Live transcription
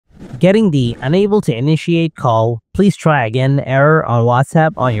Getting the unable to initiate call, please try again error on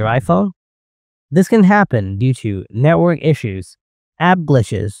WhatsApp on your iPhone. This can happen due to network issues, app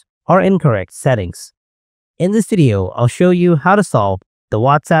glitches, or incorrect settings. In this video, I'll show you how to solve the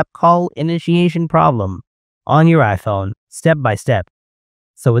WhatsApp call initiation problem on your iPhone step by step.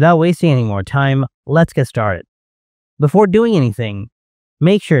 So without wasting any more time, let's get started. Before doing anything,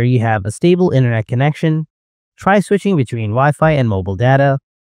 make sure you have a stable internet connection. Try switching between Wi-Fi and mobile data.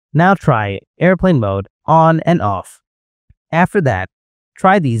 Now try airplane mode on and off. After that,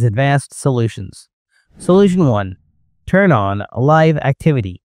 try these advanced solutions. Solution 1. Turn on live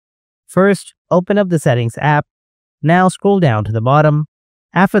activity. First, open up the Settings app. Now scroll down to the bottom.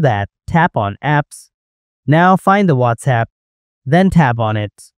 After that, tap on Apps. Now find the WhatsApp, then tap on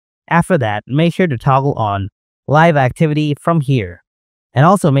it. After that, make sure to toggle on live activity from here. And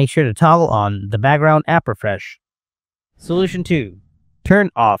also make sure to toggle on the background app refresh. Solution 2. Turn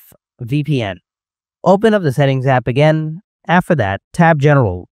off VPN. Open up the Settings app again. After that, tap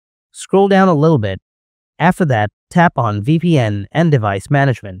General. Scroll down a little bit. After that, tap on VPN and Device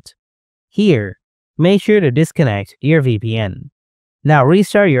Management. Here, make sure to disconnect your VPN. Now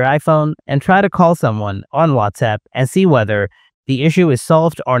restart your iPhone and try to call someone on WhatsApp and see whether the issue is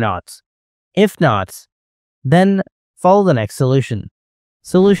solved or not. If not, then follow the next solution.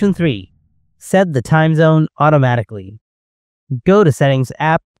 Solution 3. Set the time zone automatically. Go to Settings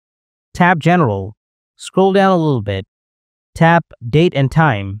app, tap General, scroll down a little bit, tap Date and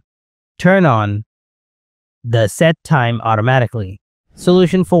Time, turn on the Set Time Automatically.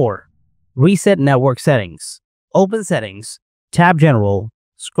 Solution 4. Reset Network Settings. Open Settings, tap General,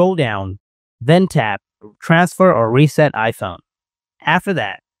 scroll down, then tap Transfer or Reset iPhone. After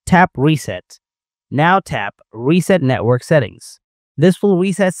that, tap Reset. Now tap Reset Network Settings. This will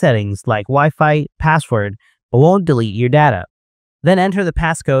reset settings like Wi-Fi, password, but won't delete your data. Then enter the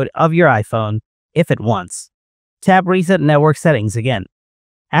passcode of your iPhone if it wants. Tap Reset Network Settings again.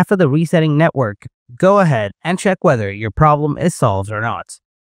 After the resetting network, go ahead and check whether your problem is solved or not.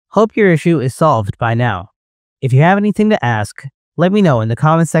 Hope your issue is solved by now. If you have anything to ask, let me know in the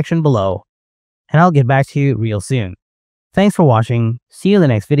comment section below, and I'll get back to you real soon. Thanks for watching. See you in the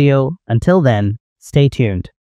next video. Until then, stay tuned.